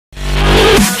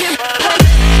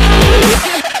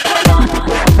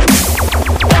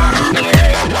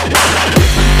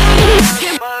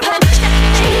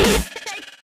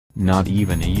Not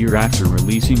even a year after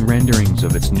releasing renderings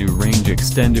of its new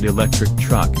range-extended electric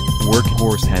truck,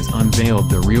 Workhorse has unveiled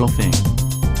the real thing.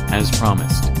 As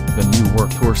promised, the new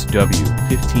Workhorse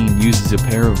W-15 uses a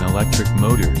pair of electric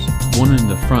motors, one in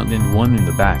the front and one in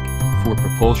the back, for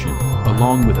propulsion,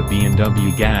 along with a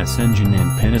B&W gas engine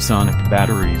and Panasonic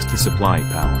batteries to supply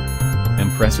power.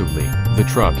 Impressively, the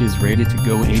truck is rated to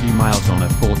go 80 miles on a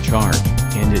full charge,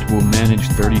 and it will manage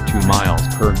 32 miles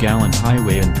per gallon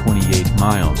highway and 28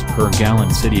 miles per gallon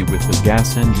city with the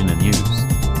gas engine in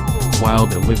use. While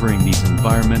delivering these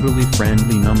environmentally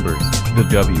friendly numbers, the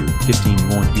W-15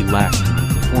 won't be lacking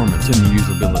in performance and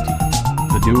usability.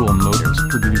 The dual motors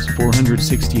produce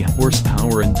 460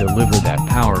 horsepower and deliver that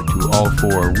power to all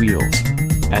four wheels.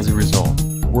 As a result,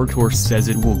 Workhorse says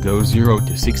it will go 0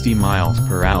 to 60 miles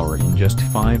per hour in just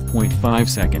 5.5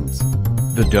 seconds.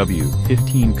 The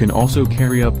W-15 can also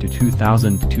carry up to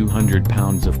 2,200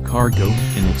 pounds of cargo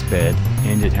in its bed,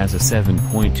 and it has a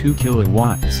 7.2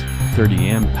 kilowatts, 30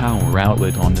 amp power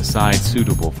outlet on the side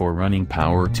suitable for running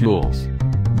power tools.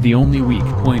 The only weak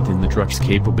point in the truck's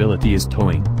capability is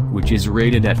towing, which is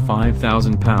rated at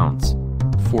 5,000 pounds.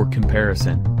 For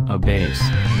comparison, a base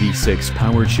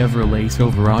V6-powered Chevrolet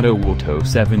Silverado will tow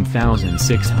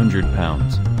 7,600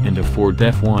 pounds, and a Ford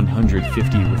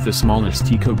F-150 with the smallest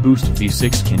EcoBoost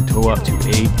V6 can tow up to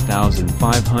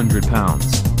 8,500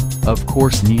 pounds. Of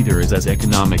course, neither is as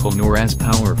economical nor as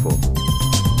powerful.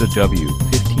 The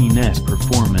W-15's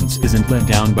performance isn't let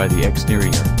down by the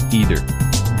exterior, either.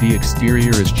 The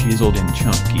exterior is chiseled and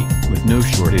chunky, with no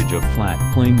shortage of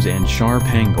flat planes and sharp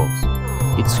angles.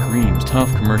 It screams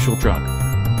tough commercial truck.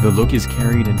 The look is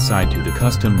carried inside to the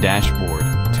custom dashboard,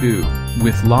 too,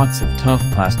 with lots of tough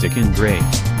plastic in gray,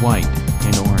 white,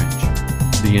 and orange.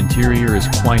 The interior is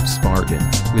quite Spartan,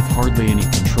 with hardly any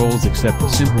controls except a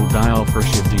simple dial for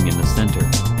shifting in the center.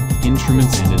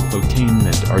 Instruments and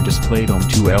infotainment are displayed on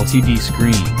two LCD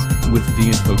screens, with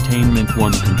the infotainment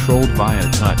one controlled via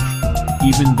touch.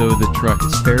 Even though the truck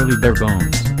is fairly bare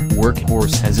bones,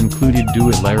 Workhorse has included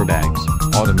dual airbags,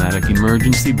 automatic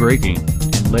emergency braking,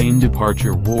 and lane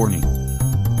departure warning.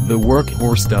 The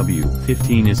Workhorse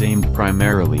W-15 is aimed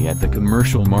primarily at the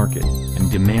commercial market,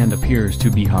 and demand appears to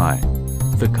be high.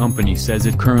 The company says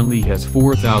it currently has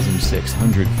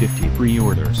 4,650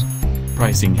 pre-orders.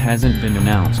 Pricing hasn't been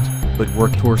announced, but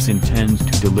Workhorse intends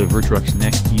to deliver trucks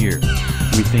next year.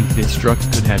 We think this truck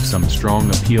could have some strong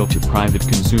appeal to private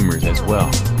consumers as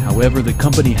well. However, the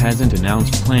company hasn't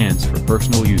announced plans for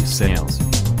personal use sales.